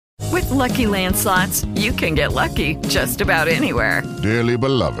Lucky Land Slots, you can get lucky just about anywhere. Dearly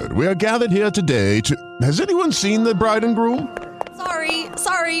beloved, we are gathered here today to... Has anyone seen the bride and groom?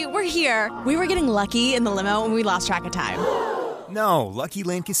 Sorry, we're here. We were getting lucky in the limo and we lost track of time. No, Lucky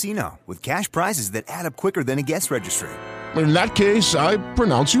Land Casino, with cash prizes that add up quicker than a guest registry. In that case, I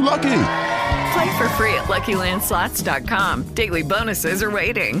pronounce you lucky. Play for free at LuckyLandSlots.com. Daily bonuses are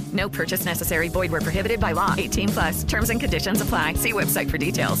waiting. No purchase necessary. Void where prohibited by law. 18+. Terms and conditions apply. See website for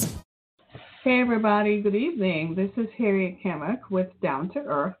details. Hey everybody, good evening. This is Harriet Kimmick with Down to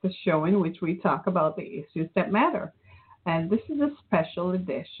Earth, the show in which we talk about the issues that matter. And this is a special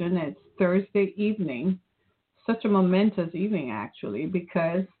edition. It's Thursday evening. Such a momentous evening, actually,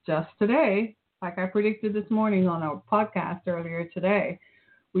 because just today, like I predicted this morning on our podcast earlier today,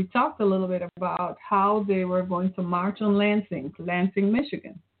 we talked a little bit about how they were going to march on Lansing,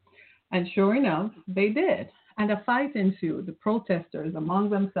 Michigan. And sure enough, they did. And a fight ensued. The protesters among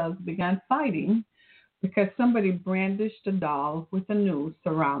themselves began fighting because somebody brandished a doll with a noose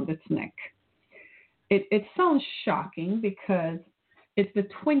around its neck. It sounds shocking because it's the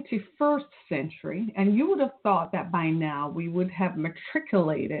 21st century, and you would have thought that by now we would have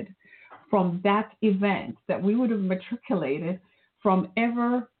matriculated from that event, that we would have matriculated from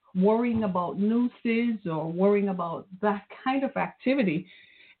ever worrying about nooses or worrying about that kind of activity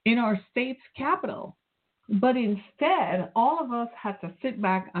in our state's capital. But instead, all of us had to sit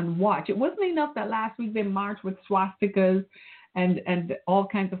back and watch. It wasn't enough that last week they marched with swastikas and all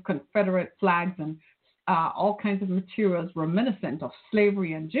kinds of Confederate flags and all kinds of materials reminiscent of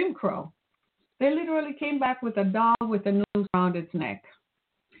slavery and Jim Crow. They literally came back with a doll with a noose around its neck.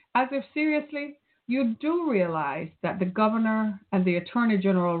 As if seriously, you do realize that the governor and the attorney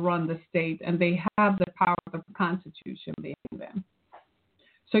general run the state and they have the power of the Constitution behind them.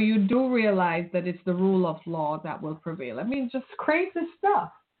 So you do realize that it's the rule of law that will prevail. I mean, just crazy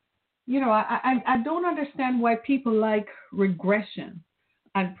stuff. You know, I don't understand why people like regression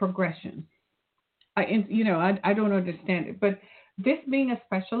and progression. I don't understand it. But this being a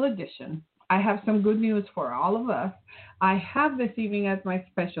special edition, I have some good news for all of us. I have this evening as my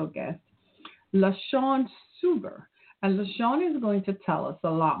special guest, LaShaun Suber. And LaShaun is going to tell us a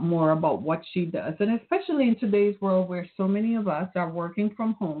lot more about what she does. And especially in today's world where so many of us are working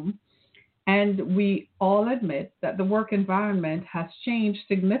from home, and we all admit that the work environment has changed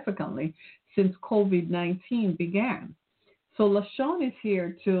significantly since COVID-19 began. So LaShaun is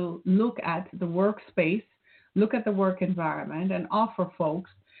here to look at the workspace, look at the work environment, and offer folks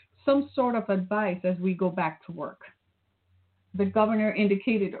some sort of advice as we go back to work. The governor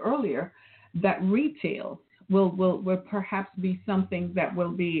indicated earlier that retail will perhaps be something that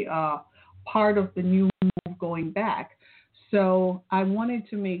will be part of the new move going back. So I wanted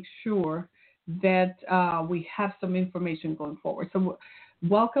to make sure that we have some information going forward. So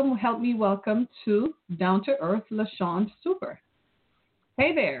help me welcome to Down to Earth, LaShaun Suber.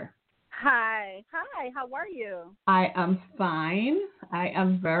 Hey there. Hi, how are you? I am fine. I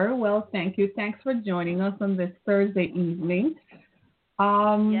am very well, thank you. Thanks for joining us on this Thursday evening.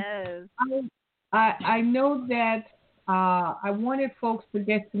 Yes. I know that I wanted folks to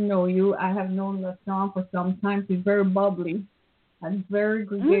get to know you. I have known LaShaun for some time. She's very bubbly and very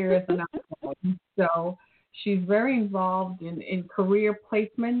gregarious and outgoing. So she's very involved in career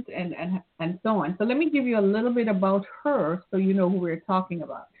placement and so on. So let me give you a little bit about her so you know who we're talking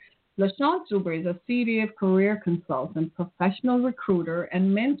about. LaShaun Suber is a CDF career consultant, professional recruiter,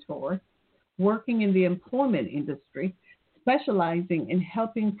 and mentor working in the employment industry, specializing in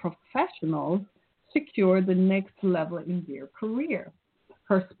helping professionals secure the next level in their career.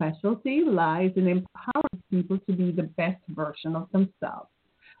 Her specialty lies in empowering people to be the best version of themselves.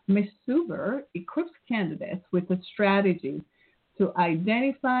 Ms. Suber equips candidates with a strategy to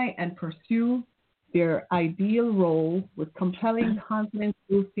identify and pursue their ideal role with compelling,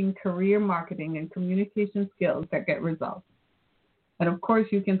 confidence-boosting career marketing and communication skills that get results. And of course,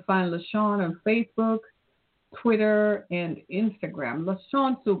 you can find LaShaun on Facebook, Twitter, and Instagram.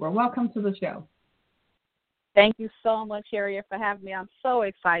 LaShaun Suber, welcome to the show. Thank you so much, Harriet, for having me. I'm so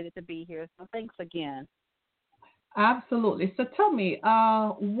excited to be here. So thanks again. Absolutely. So tell me,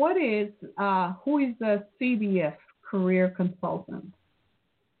 who is the CDF career consultant?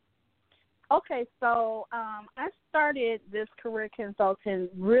 Okay, so I started this career consulting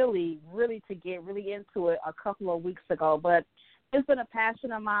really to get really into it a couple of weeks ago, but it's been a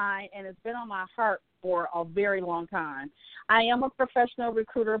passion of mine and it's been on my heart for a very long time. I am a professional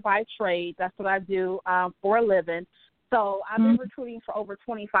recruiter by trade. That's what I do for a living. So I've been recruiting for over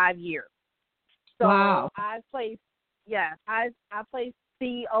 25 years. So wow. I place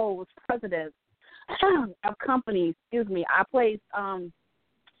CEOs, presidents of companies. I place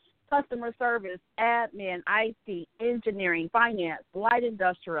customer service, admin, IT, engineering, finance, light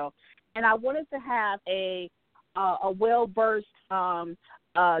industrial, and I wanted to have a well-versed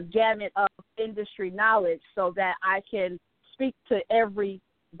gamut of industry knowledge so that I can speak to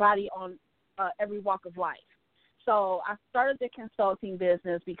everybody on every walk of life. So I started the consulting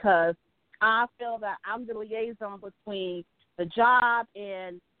business because I feel that I'm the liaison between the job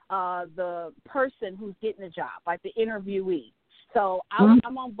and the person who's getting the job, like the interviewee. So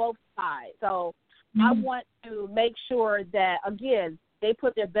I'm on both sides. So I want to make sure that, again, they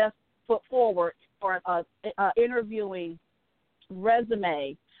put their best foot forward for interviewing,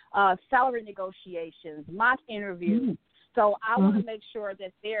 resume, salary negotiations, mock interviews. So I want to make sure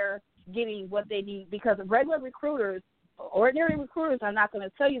that they're getting what they need, because regular recruiters, ordinary recruiters, are not going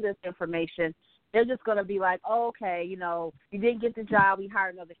to tell you this information. They're just going to be like, oh, okay, you didn't get the job, we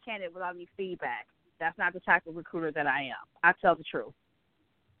hired another candidate without any feedback. That's not the type of recruiter that I am. I tell the truth.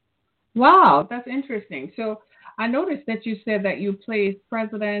 Wow, that's interesting. So I noticed that you said that you place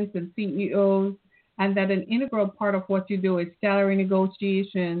presidents and CEOs, and that an integral part of what you do is salary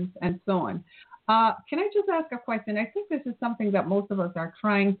negotiations and so on. Can I just ask a question? I think this is something that most of us are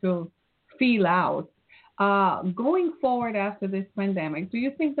trying to feel out. Going forward after this pandemic, do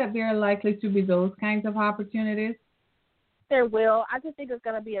you think that there are likely to be those kinds of opportunities? There will. I just think it's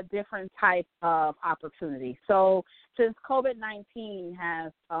going to be a different type of opportunity. So since COVID-19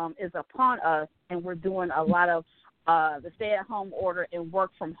 is upon us, and we're doing a lot of the stay-at-home order and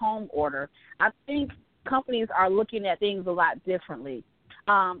work-from-home order, I think companies are looking at things a lot differently.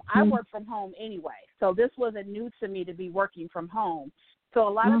 I work from home anyway, so this wasn't new to me to be working from home. So a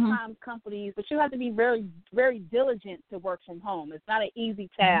lot of times companies, but you have to be very, very diligent to work from home. It's not an easy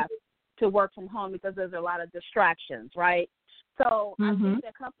task to work from home because there's a lot of distractions, right? So I think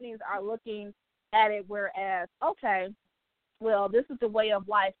that companies are looking at it whereas, okay, well, this is the way of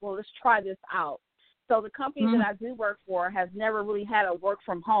life. Well, let's try this out. So the company that I do work for has never really had a work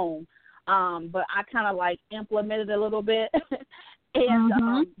from home, but I kind of like implemented a little bit.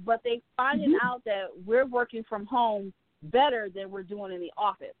 And but they finding out that we're working from home better than we're doing in the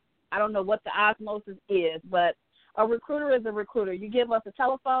office. I don't know what the osmosis is, but a recruiter is a recruiter. You give us a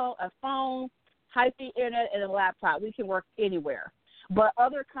telephone, a phone, high-speed internet, and a laptop. We can work anywhere. But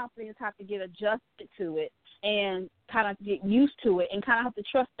other companies have to get adjusted to it and kind of get used to it and kind of have to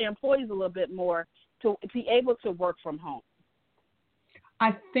trust their employees a little bit more to be able to work from home.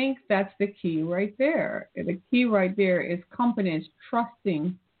 I think that's the key right there. The key right there is companies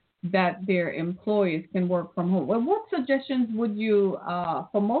trusting that their employees can work from home. Well, what suggestions would you,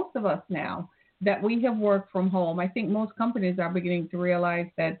 for most of us now that we have worked from home, I think most companies are beginning to realize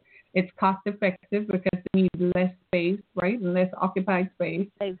that it's cost effective because they need less space, right? Less occupied space.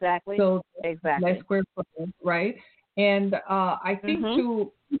 Exactly. So exactly. less square footage, right? And I think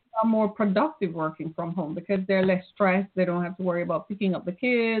too, people are more productive working from home because they're less stressed. They don't have to worry about picking up the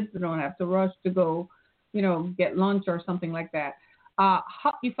kids. They don't have to rush to go, get lunch or something like that.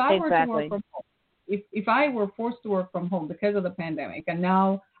 If I were to work from home, if I were forced to work from home because of the pandemic and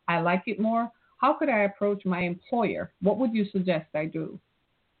now I like it more, how could I approach my employer? What would you suggest I do?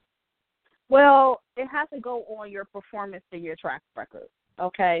 Well, it has to go on your performance and your track record.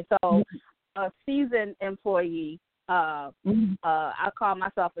 Okay, so a seasoned employee, I call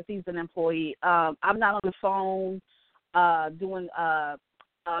myself a seasoned employee. I'm not on the phone doing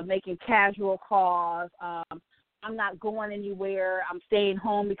making casual calls. I'm not going anywhere. I'm staying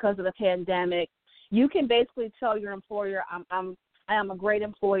home because of the pandemic. You can basically tell your employer, I am a great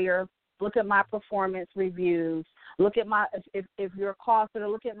employer. Look at my performance reviews. Look at my, if you're a call center,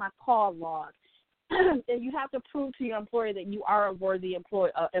 look at my call log. And you have to prove to your employer that you are a worthy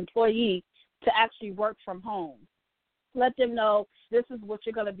employee to actually work from home. Let them know this is what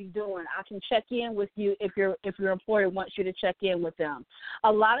you're going to be doing. I can check in with you if your employer wants you to check in with them.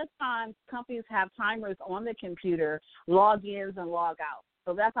 A lot of times companies have timers on the computer, logins and log outs.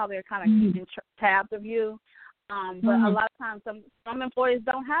 So that's how they're kind of keeping tabs of you. But a lot of times some employees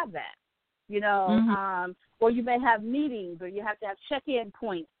don't have that. Or you may have meetings, or you have to have check-in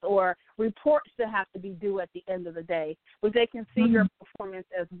points or reports that have to be due at the end of the day, where they can see your performance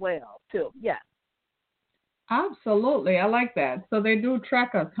as well, too. Yes. Absolutely. I like that. So they do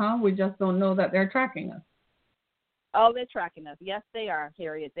track us, huh? We just don't know that they're tracking us. Oh, they're tracking us. Yes, they are,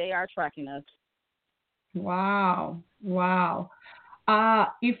 Harriet. They are tracking us. Wow. How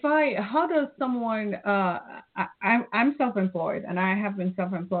does someone, I'm self-employed, and I have been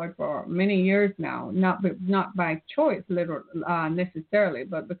self-employed for many years now, not by choice, necessarily,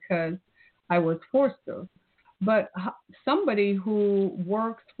 but because I was forced to. But somebody who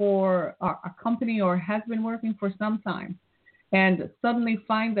works for a company or has been working for some time, and suddenly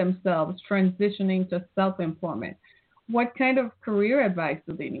find themselves transitioning to self-employment. What kind of career advice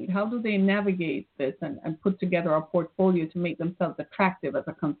do they need? How do they navigate this and put together a portfolio to make themselves attractive as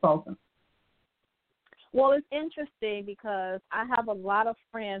a consultant? Well, it's interesting because I have a lot of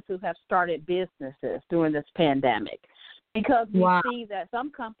friends who have started businesses during this pandemic because we see that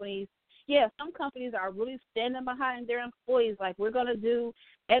some companies are really standing behind their employees, like we're going to do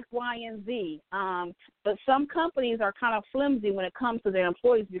X, Y, and Z. But some companies are kind of flimsy when it comes to their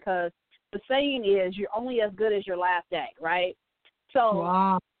employees because the saying is you're only as good as your last day, right?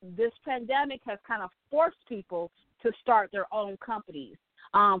 So this pandemic has kind of forced people to start their own companies.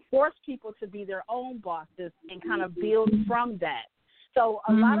 Force people to be their own bosses and kind of build from that. So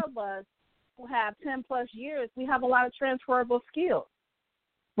a lot of us who have 10 plus years, we have a lot of transferable skills,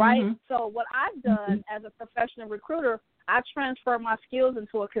 right? So what I've done as a professional recruiter, I transfer my skills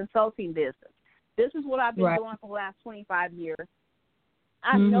into a consulting business. This is what I've been doing for the last 25 years.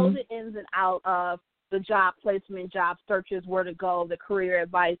 I know the ins and outs of the job placement, job searches, where to go, the career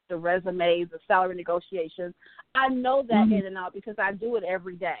advice, the resumes, the salary negotiations. I know that in and out because I do it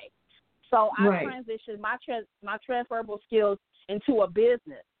every day. So I transition my transferable skills into a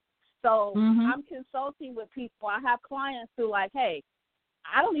business. So I'm consulting with people. I have clients who like, hey,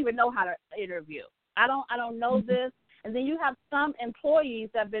 I don't even know how to interview. I don't know this. And then you have some employees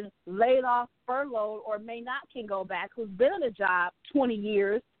that have been laid off, furloughed, or may not can go back, who's been in a job 20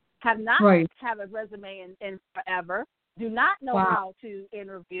 years, have not have a resume in forever, do not know how to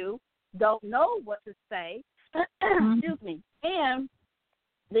interview, don't know what to say. Excuse me. And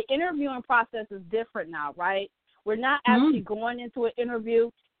the interviewing process is different now, right? We're not actually going into an interview.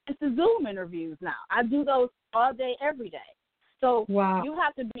 It's the Zoom interviews now. I do those all day, every day. So you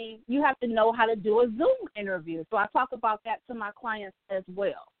have to know how to do a Zoom interview. So I talk about that to my clients as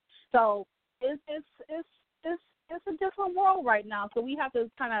well. So it's a different world right now. So we have to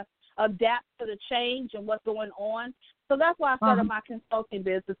kind of adapt to the change and what's going on. So that's why I started my consulting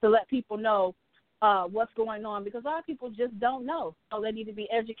business, to let people know what's going on, because a lot of people just don't know. So they need to be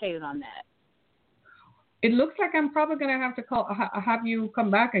educated on that. It looks like I'm probably going to have to have you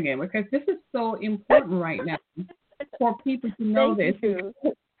come back again, because this is so important right now for people to know this.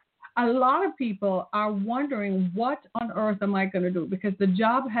 A lot of people are wondering, what on earth am I going to do? Because the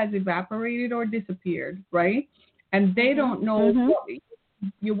job has evaporated or disappeared, right? And they don't know.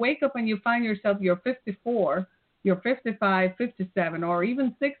 You wake up and you find yourself, you're 54, you're 55, 57, or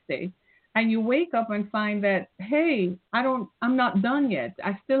even 60. And you wake up and find that, hey, I'm not done yet.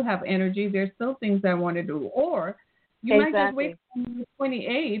 I still have energy. There's still things I want to do. Or you might just wake up when you're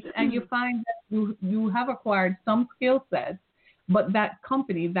 28 and you find that you have acquired some skill sets, but that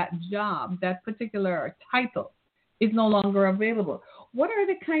company, that job, that particular title is no longer available. What are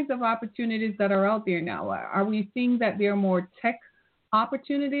the kinds of opportunities that are out there now? Are we seeing that there are more tech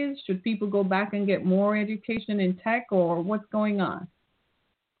opportunities? Should people go back and get more education in tech, or what's going on?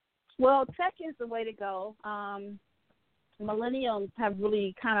 Well, tech is the way to go. Millennials have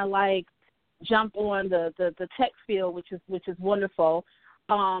really kind of like jumped on the tech field, which is wonderful.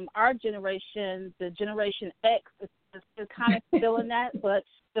 Our generation, the Generation X, is kind of still in that, but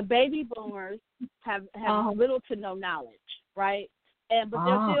the baby boomers have little to no knowledge, right? But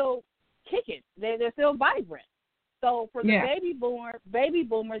they're still kicking. They're still vibrant. So for the baby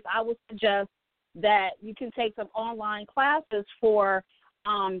boomers, I would suggest that you can take some online classes for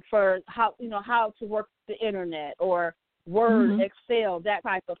how to work the internet, or Word, Excel, that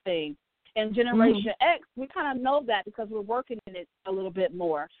type of thing. And Generation X, we kind of know that because we're working in it a little bit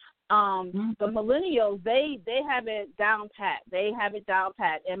more. The millennials, they have it down pat.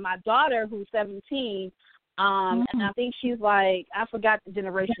 And my daughter, who's 17, and I think she's like, I forgot the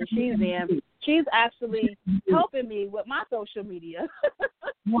generation she's in. She's actually helping me with my social media.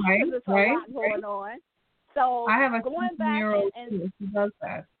 There's a lot going on. So I have a going back and who does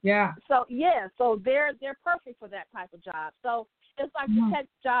that. Yeah. So they're perfect for that type of job. So it's like the tech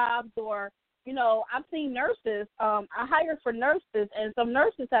jobs, or I've seen nurses. I hired for nurses, and some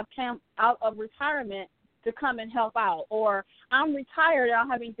nurses have come out of retirement to come and help out. Or I'm retired and I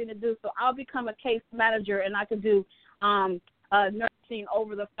don't have anything to do, so I'll become a case manager, and I can do nursing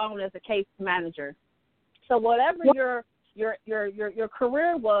over the phone as a case manager. So whatever your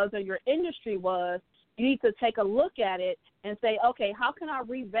career was or your industry was, you need to take a look at it and say, okay, how can I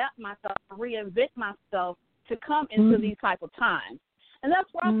revamp myself, reinvent myself to come into these type of times? And that's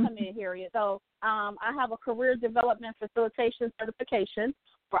where I come in, Harriet. So I have a career development facilitation certification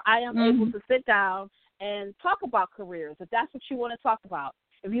where I am able to sit down and talk about careers, if that's what you want to talk about.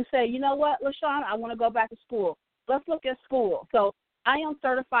 If you say, you know what, LaShaun, I want to go back to school, let's look at school. So I am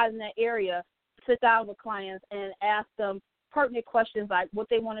certified in that area to sit down with clients and ask them, pertinent questions like what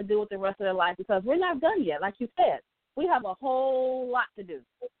they want to do with the rest of their life, because we're not done yet. Like you said, we have a whole lot to do.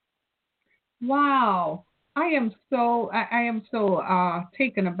 Wow. I am so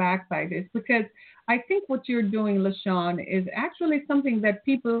taken aback by this, because I think what you're doing, LaShaun, is actually something that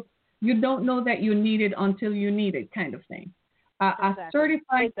people, you don't know that you need it until you need it, kind of thing. Exactly. A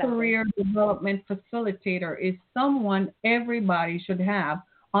certified Exactly. career development facilitator is someone everybody should have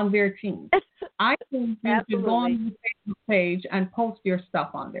on their team. I think you should go on the Facebook page and post your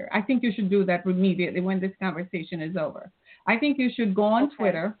stuff on there. I think you should do that immediately when this conversation is over. I think you should go on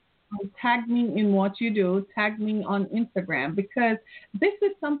Twitter, tag me in what you do, tag me on Instagram, because this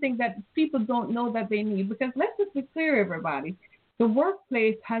is something that people don't know that they need. Because let's just be clear, everybody, the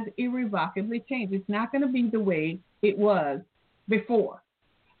workplace has irrevocably changed. It's not going to be the way it was before.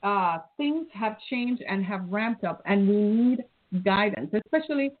 Things have changed and have ramped up, and we need guidance,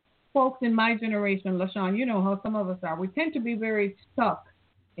 especially folks in my generation. LaShaun, you know how some of us are. We tend to be very stuck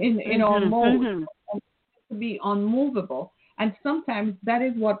in our mode, and to be unmovable. And sometimes that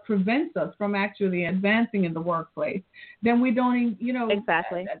is what prevents us from actually advancing in the workplace. Then we don't,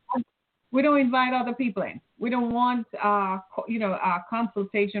 exactly. We don't invite other people in. We don't want, a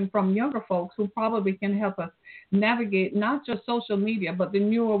consultation from younger folks who probably can help us navigate not just social media, but the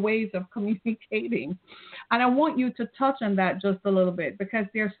newer ways of communicating. And I want you to touch on that just a little bit, because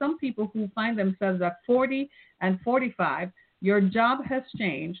there are some people who find themselves at 40 and 45. Your job has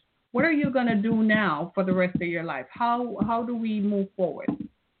changed. What are you going to do now for the rest of your life? How do we move forward?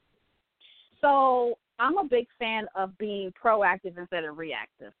 So I'm a big fan of being proactive instead of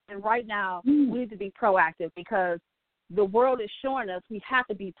reactive. And right now, we need to be proactive, because the world is showing us we have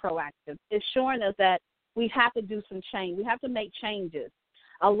to be proactive. It's showing us that we have to do some change. We have to make changes.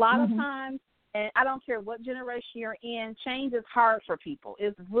 A lot of times, and I don't care what generation you're in, change is hard for people.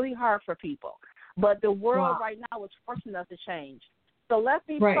 It's really hard for people. But the world right now is forcing us to change. So let's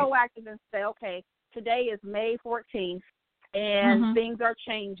be proactive and say, okay, today is May 14th, and things are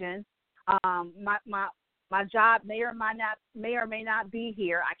changing. My job may or may not be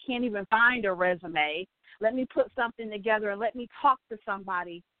here. I can't even find a resume. Let me put something together and let me talk to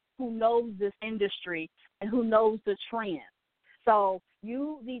somebody who knows this industry and who knows the trends. So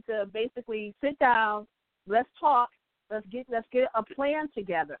you need to basically sit down. Let's talk. Let's get a plan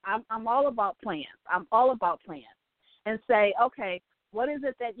together. I'm all about plans. And say, okay, what is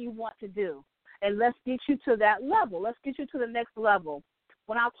it that you want to do? And let's get you to that level. Let's get you to the next level.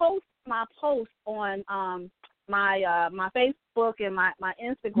 When I post my posts on my Facebook and my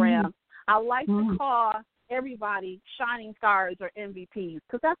Instagram, I like to call everybody shining stars or MVPs,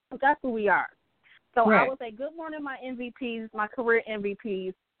 because that's who we are. So I would say, good morning, my MVPs, my career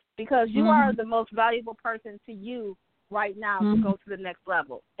MVPs, because you are the most valuable person to you right now to go to the next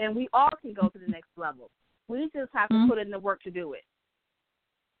level. And we all can go to the next level. We just have to put in the work to do it.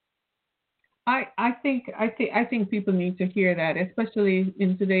 I think people need to hear that, especially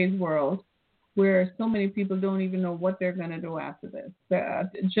in today's world, where so many people don't even know what they're going to do after this.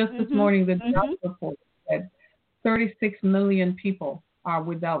 Just this morning, the job report said 36 million people are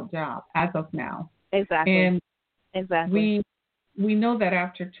without job as of now. Exactly. And we know that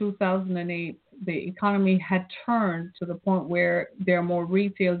after 2008, the economy had turned to the point where there are more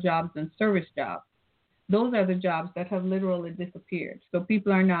retail jobs than service jobs. Those are the jobs that have literally disappeared. So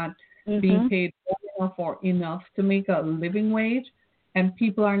people are not being paid enough or enough to make a living wage, and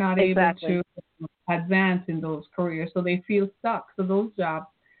people are not able to advance in those careers, so they feel stuck. So those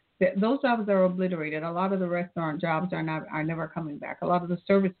jobs are obliterated. A lot of the restaurant jobs are never coming back. A lot of the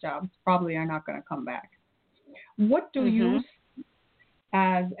service jobs probably are not going to come back. What do you see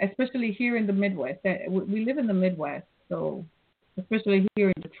as, especially here in the Midwest? We live in the Midwest, so especially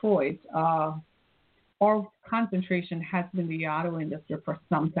here in Detroit, our concentration has been the auto industry for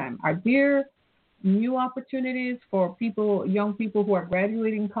some time. Are there new opportunities for young people who are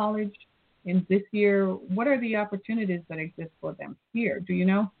graduating college in this year? What are the opportunities that exist for them here? Do you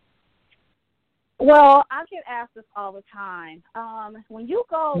know? Well, I get asked this all the time. When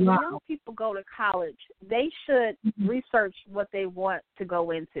young people go to college, they should research what they want to go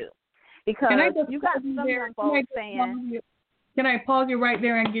into. Because you got some young folks saying... Can I pause you right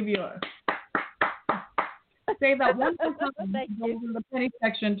there and give you a... Say that one more time. Go in the penny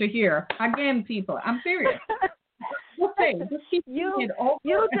section to hear. Again, people, I'm serious. You do.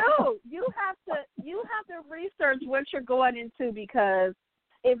 You have to research what you're going into, because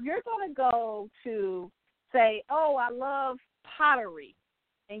if you're going to go to say, oh, I love pottery,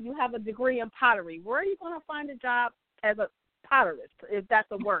 and you have a degree in pottery, where are you going to find a job as a potterist, if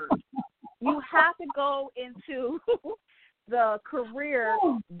that's a word? You have to go into the career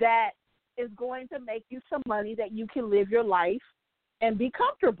that is going to make you some money that you can live your life and be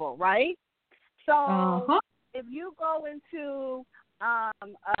comfortable, right? So if you go into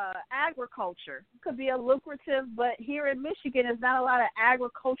agriculture, it could be a lucrative, but here in Michigan, there's not a lot of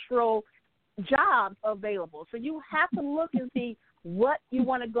agricultural jobs available. So you have to look and see what you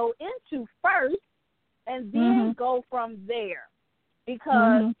want to go into first and then go from there.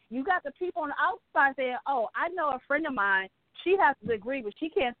 Because you got the people on the outside saying, oh, I know a friend of mine, she has a degree, but she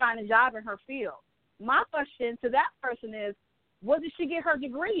can't find a job in her field. My question to that person is, what did she get her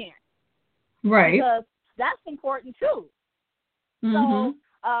degree in? Right. Because that's important too. So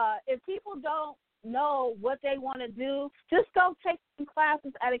if people don't know what they want to do, just go take some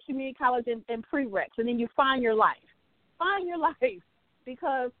classes at a community college in prereqs, and then you find your life. Find your life.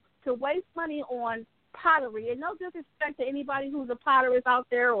 Because to waste money on pottery, and no disrespect to anybody who's a potterist out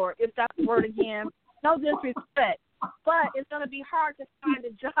there, or if that's the word again, no disrespect, but it's going to be hard to find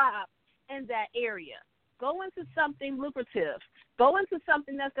a job in that area. Go into something lucrative. Go into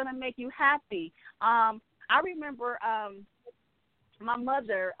something that's going to make you happy. I remember my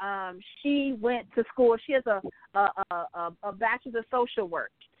mother, she went to school. She has a bachelor's of social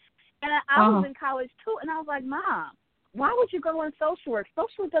work. And I was in college too, and I was like, Mom, why would you go in social work?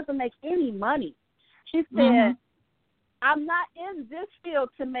 Social work doesn't make any money. She said, I'm not in this field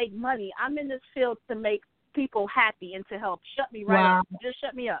to make money. I'm in this field to make people happy and to help. Shut me right up. Just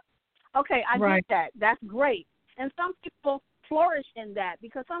shut me up. Okay, I get that. That's great. And some people flourish in that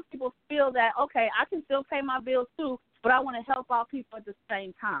because some people feel that, okay, I can still pay my bills too, but I want to help out people at the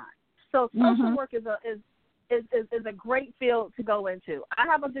same time. So social work is a great field to go into. I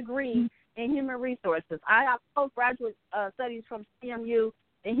have a degree in human resources. I have postgraduate studies from CMU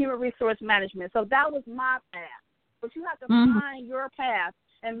in human resource management. So that was my path. But you have to find your path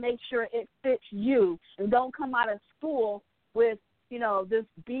and make sure it fits you, and don't come out of school with, this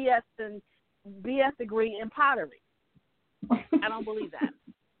BS degree in pottery. I don't believe that.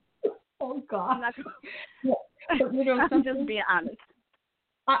 Oh, God. I'm just being honest.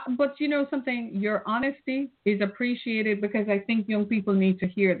 But you know something, your honesty is appreciated because I think young people need to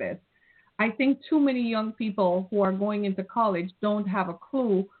hear this. I think too many young people who are going into college don't have a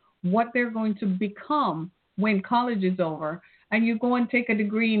clue what they're going to become when college is over. And you go and take a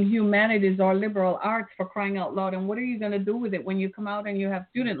degree in humanities or liberal arts, for crying out loud. And what are you going to do with it when you come out and you have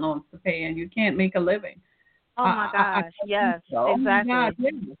student loans to pay and you can't make a living? Oh, my gosh. Yes,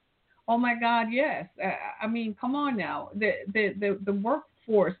 exactly. Oh, my God, yes. I mean, come on now. The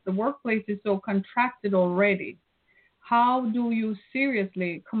workforce, the workplace is so contracted already. How do you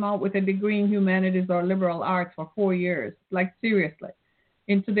seriously come out with a degree in humanities or liberal arts for 4 years? Like, seriously,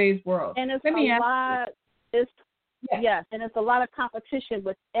 in today's world. And it's Yes, and it's a lot of competition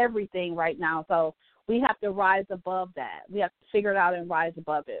with everything right now. So we have to rise above that. We have to figure it out and rise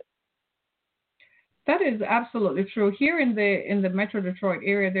above it. That is absolutely true. Here in the Metro Detroit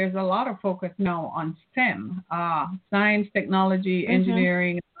area, there's a lot of focus now on STEM, science, technology,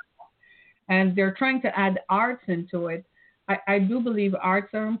 engineering, and they're trying to add arts into it. I do believe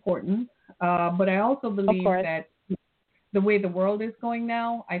arts are important, but I also believe that the way the world is going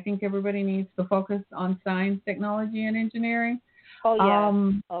now, I think everybody needs to focus on science, technology, and engineering.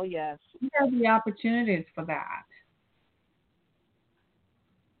 Oh, yes. There are the opportunities for that.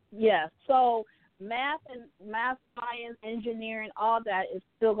 Yes. So math, science, engineering, all that is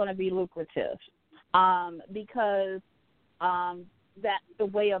still going to be lucrative because that's the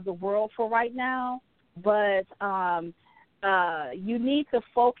way of the world for right now. But you need to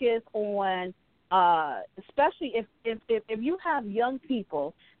focus on, especially if you have young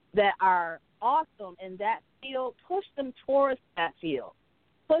people that are awesome in that field, push them towards that field.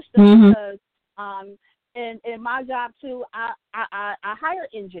 Push them because in my job too, I hire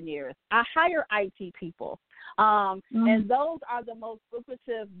engineers, I hire IT people, and those are the most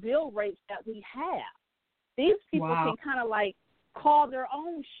lucrative bill rates that we have. These people can kind of like call their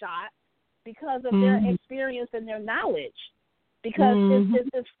own shot because of their experience and their knowledge. Because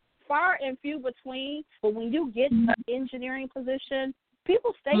it's far and few between, but when you get an engineering position,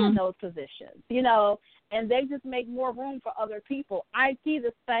 people stay in those positions, and they just make more room for other people. IT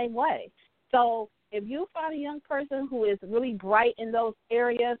the same way. So if you find a young person who is really bright in those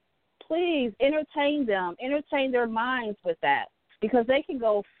areas, please entertain them, entertain their minds with that, because they can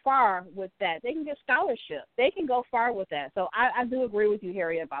go far with that. They can get scholarships. They can go far with that. So I do agree with you,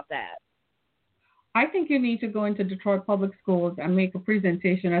 Harriet, about that. I think you need to go into Detroit Public Schools and make a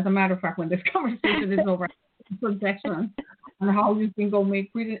presentation. As a matter of fact, when this conversation is over, projection on how you can go make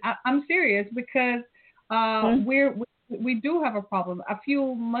presentations. I'm serious because we do have a problem. A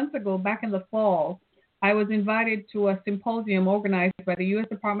few months ago, back in the fall, I was invited to a symposium organized by the U.S.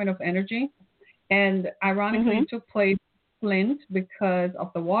 Department of Energy, and ironically it took place in Flint because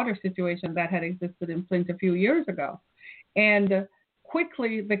of the water situation that had existed in Flint a few years ago. And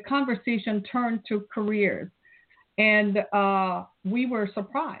quickly the conversation turned to careers, and we were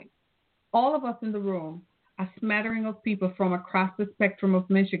surprised. All of us in the room, a smattering of people from across the spectrum of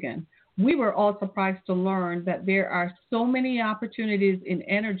Michigan, we were all surprised to learn that there are so many opportunities in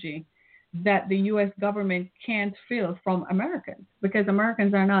energy that the U.S. government can't fill from Americans, because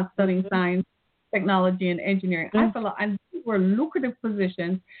Americans are not studying science, technology, and engineering. And these were lucrative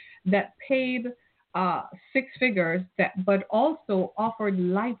positions that paid six figures, but also offered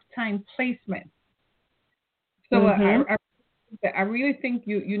lifetime placement. So I really think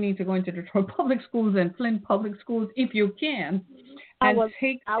you need to go into Detroit public schools and Flint public schools if you can, and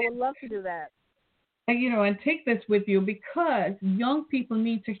I would love to do that. And take this with you, because young people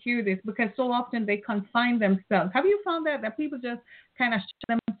need to hear this, because so often they confine themselves. Have you found that people just kind of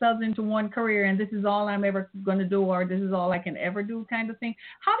shut themselves into one career, and this is all I'm ever going to do, or this is all I can ever do kind of thing?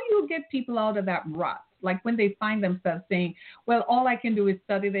 How do you get people out of that rut? Like when they find themselves saying, well, all I can do is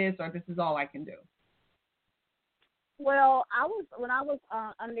study this, or this is all I can do. Well, when I was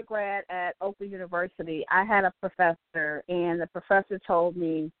undergrad at Oakland University, I had a professor, and the professor told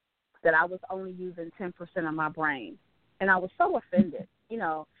me that I was only using 10% of my brain. And I was so offended.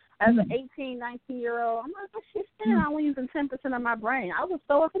 As an 18, 19-year-old, I'm like, she's saying I'm only using 10% of my brain. I was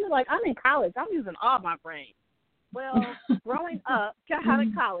so offended. Like, I'm in college. I'm using all my brain. Well, growing up, got out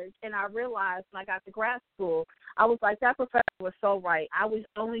of college, and I realized when I got to grad school, I was like, that professor was so right. I was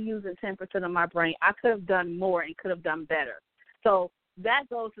only using 10% of my brain. I could have done more and could have done better. So that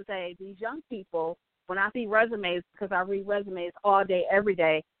goes to say, these young people, when I see resumes, because I read resumes all day, every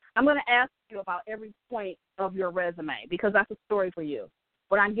day, I'm going to ask you about every point of your resume, because that's a story for you.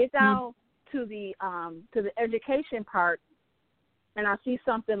 When I get down to the education part, and I see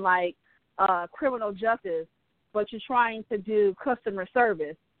something like criminal justice, but you're trying to do customer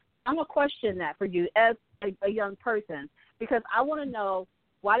service, I'm going to question that for you as a young person, because I want to know,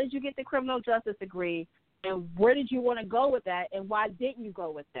 why did you get the criminal justice degree, and where did you want to go with that, and why didn't you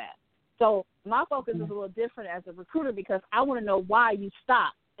go with that? So my focus is a little different as a recruiter, because I want to know why you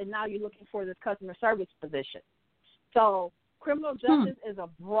stopped, and now you're looking for this customer service position. So criminal justice is a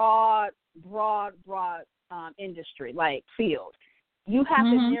broad industry, like field. You have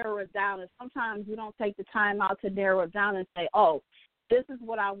to narrow it down, and sometimes you don't take the time out to narrow it down and say, oh, this is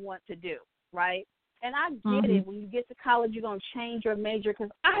what I want to do, right? And I get it. When you get to college, you're going to change your major, because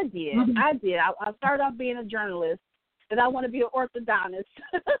I did. I started off being a journalist, and I want to be an orthodontist.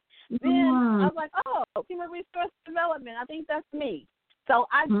 Then I was like, oh, human resource development, I think that's me. So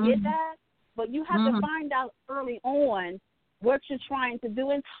I get that, but you have to find out early on what you're trying to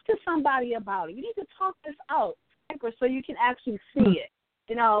do and talk to somebody about it. You need to talk this out so you can actually see it.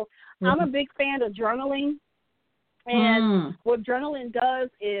 I'm a big fan of journaling, and what journaling does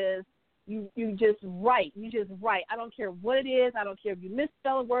is you just write. I don't care what it is. I don't care if you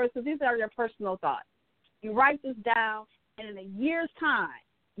misspell words, because these are your personal thoughts. You write this down, and in a year's time,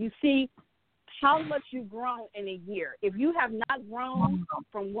 you see how much you've grown in a year. If you have not grown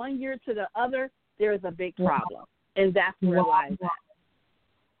from one year to the other, there is a big problem, and that's where it lies at.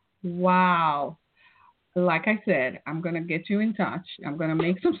 Wow. Like I said, I'm going to get you in touch. I'm going to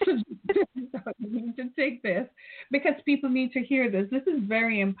make some suggestions. You need to take this, because people need to hear this. This is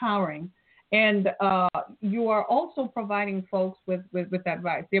very empowering. And you are also providing folks with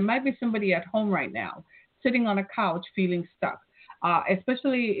advice. There might be somebody at home right now sitting on a couch feeling stuck,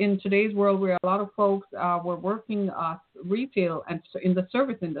 especially in today's world where a lot of folks were working retail and in the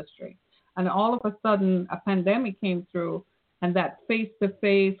service industry. And all of a sudden, a pandemic came through, and that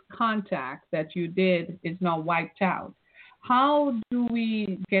face-to-face contact that you did is now wiped out. How do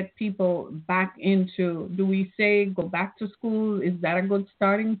we get people back into, do we say go back to school? Is that a good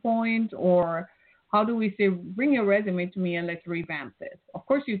starting point? Or how do we say, bring your resume to me and let's revamp this? Of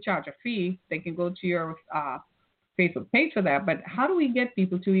course, you charge a fee. They can go to your Facebook page for that. But how do we get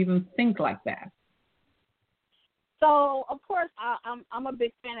people to even think like that? So, of course, I'm a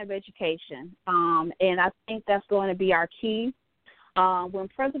big fan of education, and I think that's going to be our key. When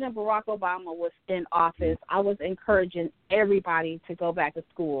President Barack Obama was in office, I was encouraging everybody to go back to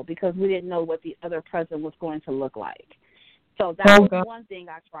school, because we didn't know what the other president was going to look like. So that was one thing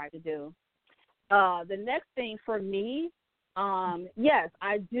I tried to do. The next thing for me, yes,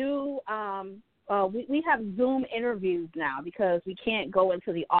 I do. We have Zoom interviews now, because we can't go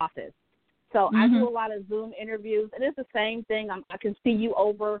into the office. So I do a lot of Zoom interviews, and it's the same thing. I can see you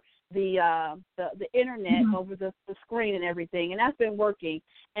over the internet over the screen and everything, and that's been working.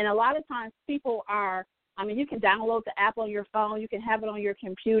 And a lot of times people are, I mean, you can download the app on your phone, you can have it on your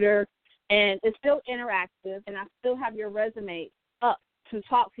computer, and it's still interactive, and I still have your resume up to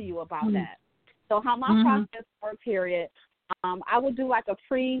talk to you about that. So how my process works here, I will do like a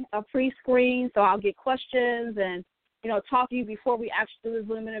pre-screen, so I'll get questions and, you know, talk to you before we actually do the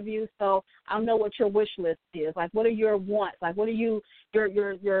Zoom interview, so I'll know what your wish list is. Like, what are your wants? Like, what are your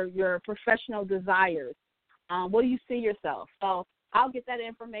professional desires? What do you see yourself? So I'll get that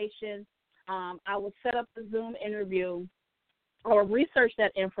information. I will set up the Zoom interview or research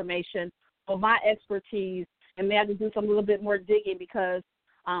that information for my expertise, and may have to do some little bit more digging because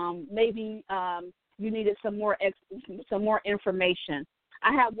maybe you needed some more information.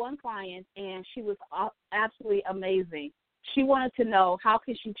 I had one client, and she was absolutely amazing. She wanted to know how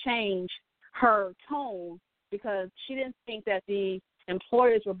could she change her tone because she didn't think that the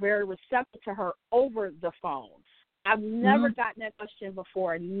employers were very receptive to her over the phone. I've never gotten that question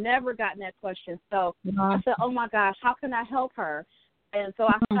before, never gotten that question. So I said, oh, my gosh, how can I help her? And so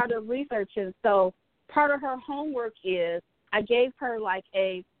I started researching. So part of her homework is I gave her like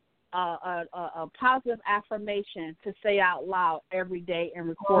a positive affirmation to say out loud every day and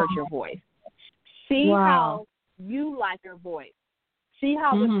record your voice. See how you like your voice. See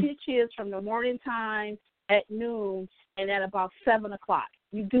how the pitch is from the morning time, at noon, and at about 7 o'clock.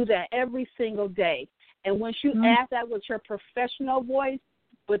 You do that every single day. And once you add that with your professional voice,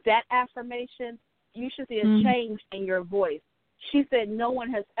 with that affirmation, you should see a change in your voice. She said no one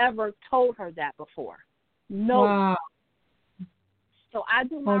has ever told her that before. No one. So I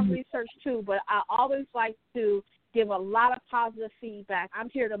do my research too, but I always like to give a lot of positive feedback. I'm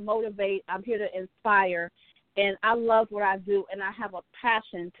here to motivate. I'm here to inspire. And I love what I do, and I have a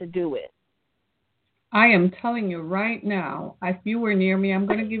passion to do it. I am telling you right now, if you were near me, I'm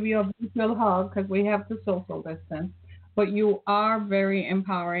going to give you a virtual hug because we have the social distance. But you are very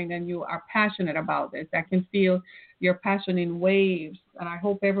empowering, and you are passionate about this. I can feel your passion in waves, and I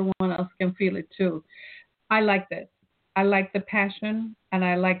hope everyone else can feel it too. I like this. I like the passion, and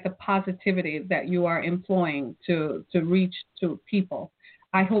I like the positivity that you are employing to reach to people.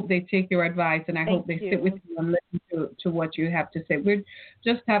 I hope they take your advice, and I hope they sit with you and listen to what you have to say. We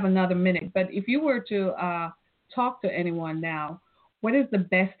just have another minute, but if you were to talk to anyone now, what is the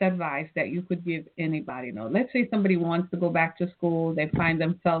best advice that you could give anybody? Now, let's say somebody wants to go back to school. They find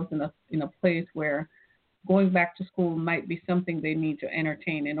themselves in a place where going back to school might be something they need to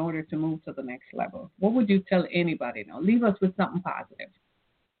entertain in order to move to the next level. What would you tell anybody now? Leave us with something positive.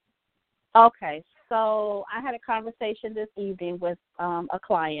 Okay, so I had a conversation this evening with a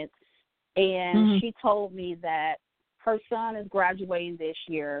client, and she told me that her son is graduating this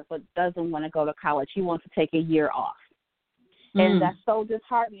year but doesn't want to go to college. He wants to take a year off. And that's so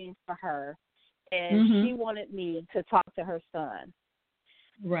disheartening for her, and she wanted me to talk to her son.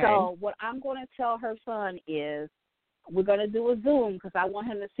 Right. So what I'm going to tell her son is we're going to do a Zoom because I want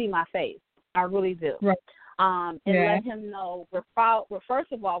him to see my face. I really do. Right. Let him know we're proud. Well,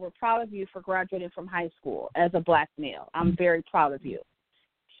 first of all, we're proud of you for graduating from high school as a black male. I'm very proud of you.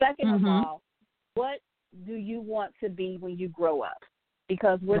 Second of all, what do you want to be when you grow up?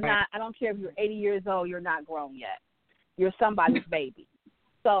 Because we're not, I don't care if you're 80 years old, you're not grown yet. You're somebody's baby.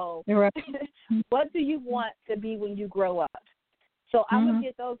 So what do you want to be when you grow up? So I'm going to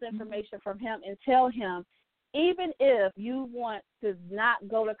get those information from him and tell him, even if you want to not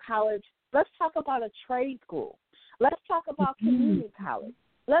go to college, let's talk about a trade school. Let's talk about community college.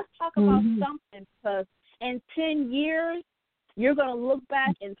 Let's talk about something, because in 10 years, you're going to look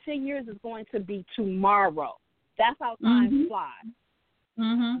back, and 10 years is going to be tomorrow. That's how time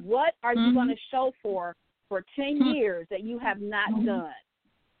flies. What are you going to show for 10 years that you have not done?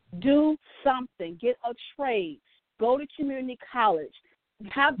 Do something. Get a trade. Go to community college.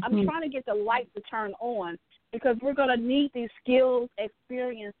 I'm trying to get the light to turn on, because we're going to need these skills,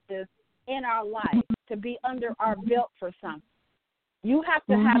 experiences in our life to be under our belt for something. You have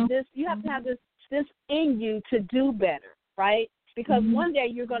to have this. You have to have this in you to do better, right? Because one day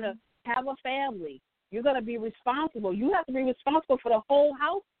you're going to have a family. You're going to be responsible. You have to be responsible for the whole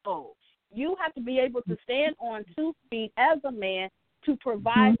household. You have to be able to stand on 2 feet as a man to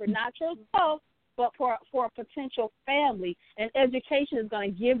provide for not yourself, but for a potential family. And education is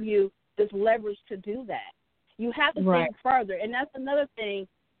going to give you this leverage to do that. You have to think further. And that's another thing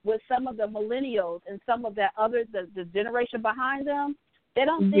with some of the millennials and some of that other, the generation behind them. They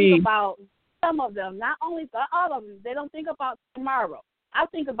don't think about, some of them, not only all of them, they don't think about tomorrow. I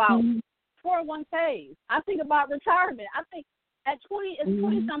think about 401ks. I think about retirement. I think at 20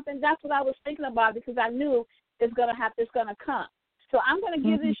 something, that's what I was thinking about, because I knew it's going to come. So I'm going to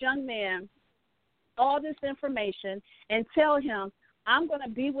give this young man all this information and tell him I'm going to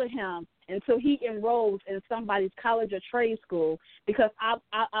be with him until he enrolls in somebody's college or trade school, because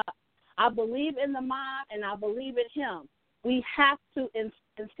I believe in the mom and I believe in him. We have to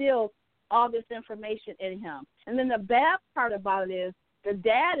instill all this information in him. And then the bad part about it is the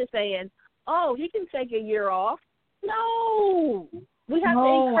dad is saying, oh, he can take a year off. No. We have to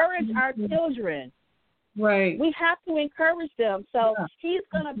encourage our children. Right. We have to encourage them. So he's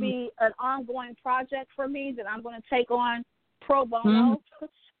going to be an ongoing project for me that I'm going to take on pro bono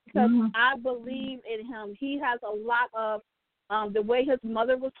because I believe in him. He has a lot of, the way his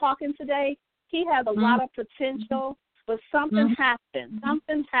mother was talking today, he has a lot of potential, but something happened.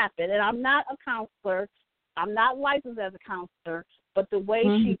 Something happened. And I'm not a counselor. I'm not licensed as a counselor, but the way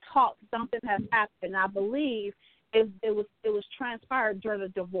she talked, something has happened. I believe it was transpired during the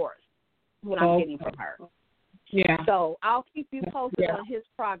divorce, what I'm getting from her. Yeah. So I'll keep you posted on his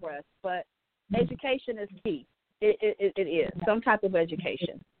progress, but education is key. It is, some type of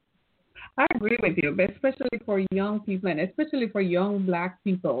education. I agree with you, but especially for young people and especially for young Black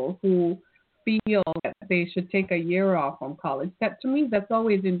people who feel that they should take a year off from college. That, to me, that's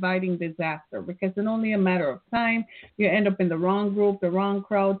always inviting disaster, because in only a matter of time, you end up in the wrong group, the wrong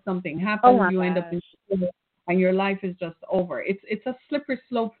crowd, something happens, end up in and your life is just over. It's a slippery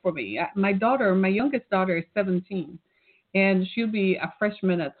slope for me. My youngest daughter is 17, and she'll be a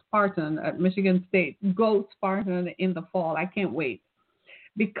freshman at Spartan at Michigan State. Go Spartan in the fall. I can't wait,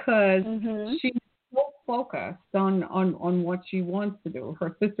 because she's so focused on what she wants to do.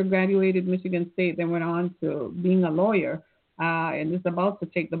 Her sister graduated Michigan State, then went on to being a lawyer, and is about to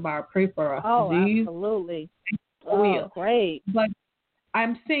take the bar. Pray for us. Oh, absolutely. Oh, great. But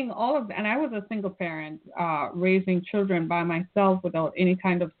I'm seeing all of that, and I was a single parent raising children by myself without any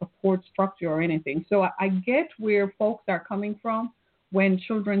kind of support structure or anything. So I get where folks are coming from when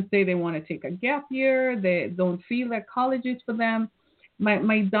children say they want to take a gap year, they don't feel that college is for them.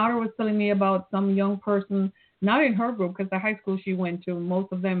 My daughter was telling me about some young person, not in her group, because the high school she went to,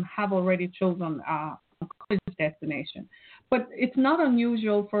 most of them have already chosen a college destination. But it's not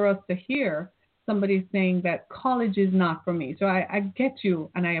unusual for us to hear somebody saying that college is not for me. So I get you,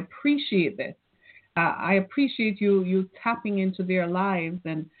 and I appreciate this. I appreciate you tapping into their lives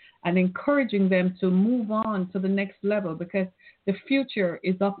and encouraging them to move on to the next level, because the future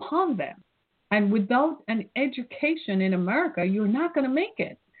is upon them. And without an education in America, you're not going to make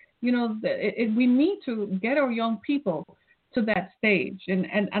it. You know, we need to get our young people to that stage.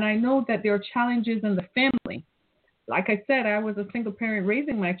 And I know that there are challenges in the family. Like I said, I was a single parent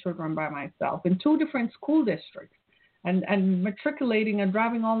raising my children by myself in 2 different school districts and matriculating and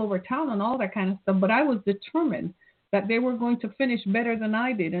driving all over town and all that kind of stuff. But I was determined that they were going to finish better than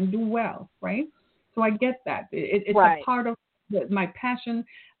I did and do well, right? So I get that. It's a part of my passion,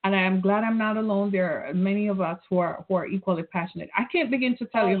 and I'm glad I'm not alone. There are many of us who are equally passionate. I can't begin to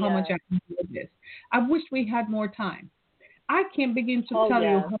tell you how much I enjoy this. I wish we had more time. I can't begin to tell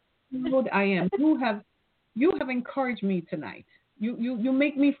you how proud I am. You have encouraged me tonight. You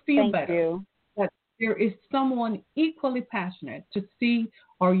make me feel better that there is someone equally passionate to see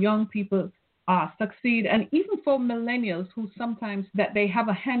our young people succeed, and even for millennials who sometimes that they have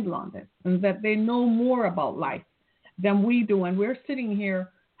a handle on this and that they know more about life than we do, and we're sitting here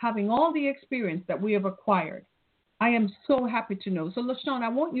having all the experience that we have acquired. I am so happy to know. So, LaShaun, I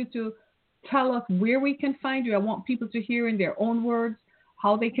want you to tell us where we can find you. I want people to hear in their own words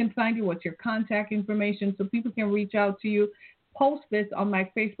how they can find you, what's your contact information, so people can reach out to you. Post this on my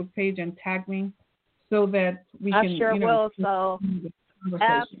Facebook page and tag me so that we can. I sure will. So,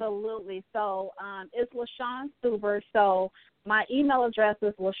 absolutely. So, it's LaShaun Stuber. So, my email address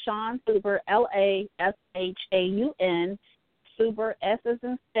is LaShaun Stuber, LaShaun, Stuber, S as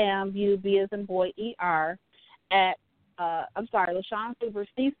in Sam, U, B as in boy, ER, LaShaun Stuber,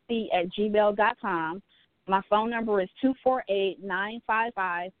 CC at gmail.com. My phone number is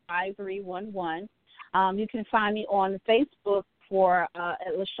 248-955-5311. You can find me on Facebook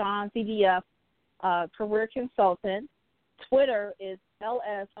at LaShaun CDF Career Consultant. Twitter is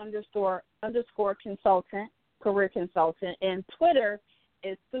LS__ consultant, career consultant. And Twitter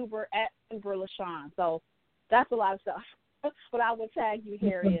is Stuber at Stuber LaShaun. So that's a lot of stuff. But I will tag you,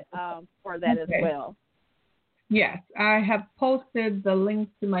 Harriet, for that as well. Yes, I have posted the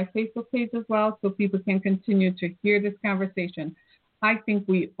links to my Facebook page as well, so people can continue to hear this conversation. I think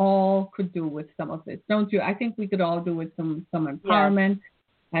we all could do with some of this, don't you? I think we could all do with some empowerment.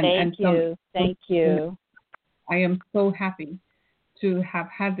 Yes. Thank you. I am so happy to have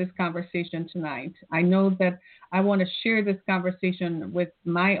had this conversation tonight. I know that I want to share this conversation with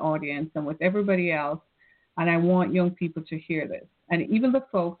my audience and with everybody else, and I want young people to hear this. And even the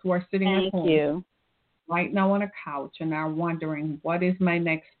folks who are sitting at home you. right now on a couch and are wondering, what is my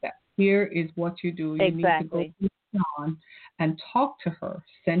next step? Here is what you do. You need to go to LaShaun and talk to her.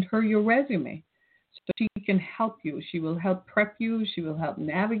 Send her your resume so she can help you. She will help prep you. She will help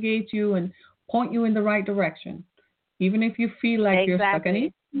navigate you and point you in the right direction. Even if you feel like you're stuck.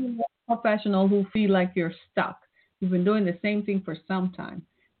 And even a professional who feel like you're stuck, you've been doing the same thing for some time,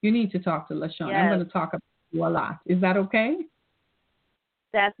 you need to talk to LaShaun. Yes. I'm going to talk about you a lot. Is that okay?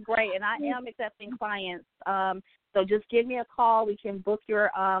 That's great, and I am accepting clients. So just give me a call. We can book your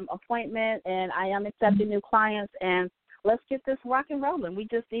appointment, and I am accepting new clients, and let's get this rock and rolling. We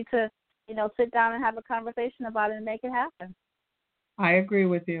just need to, sit down and have a conversation about it and make it happen. I agree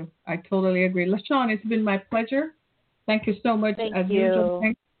with you. I totally agree. LaShaun, it's been my pleasure. Thank you so much. Thank as you. Usual.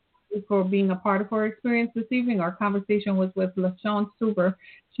 Thank you for being a part of our experience this evening. Our conversation was with LaShaun Suber.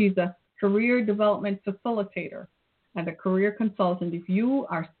 She's a career development facilitator and a career consultant. If you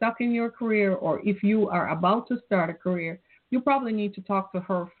are stuck in your career or if you are about to start a career, you probably need to talk to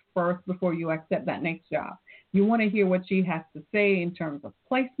her first before you accept that next job. You want to hear what she has to say in terms of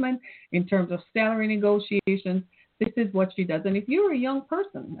placement, in terms of salary negotiations. This is what she does. And if you're a young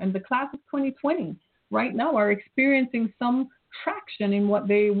person and the class of 2020 right now are experiencing some traction in what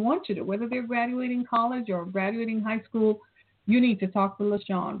they want to do, whether they're graduating college or graduating high school, you need to talk to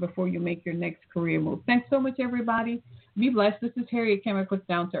LaShaun before you make your next career move. Thanks so much, everybody. Be blessed. This is Harriet Kemick with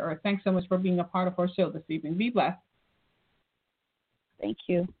Down to Earth. Thanks so much for being a part of our show this evening. Be blessed. Thank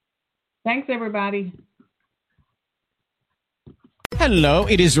you. Thanks, everybody. Hello,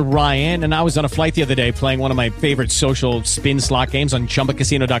 it is Ryan, and I was on a flight the other day playing one of my favorite social spin slot games on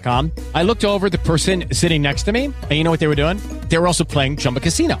ChumbaCasino.com. I looked over at the person sitting next to me, and you know what they were doing? They were also playing Chumba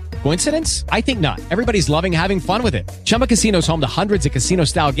Casino. Coincidence? I think not. Everybody's loving having fun with it. Chumba Casino is home to hundreds of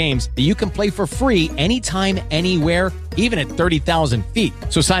casino-style games that you can play for free anytime, anywhere, even at 30,000 feet.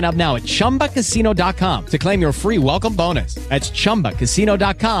 So sign up now at ChumbaCasino.com to claim your free welcome bonus. That's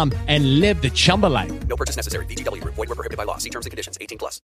ChumbaCasino.com and live the Chumba life. No purchase necessary. VGW. Void where prohibited by law. See terms and conditions. 18+.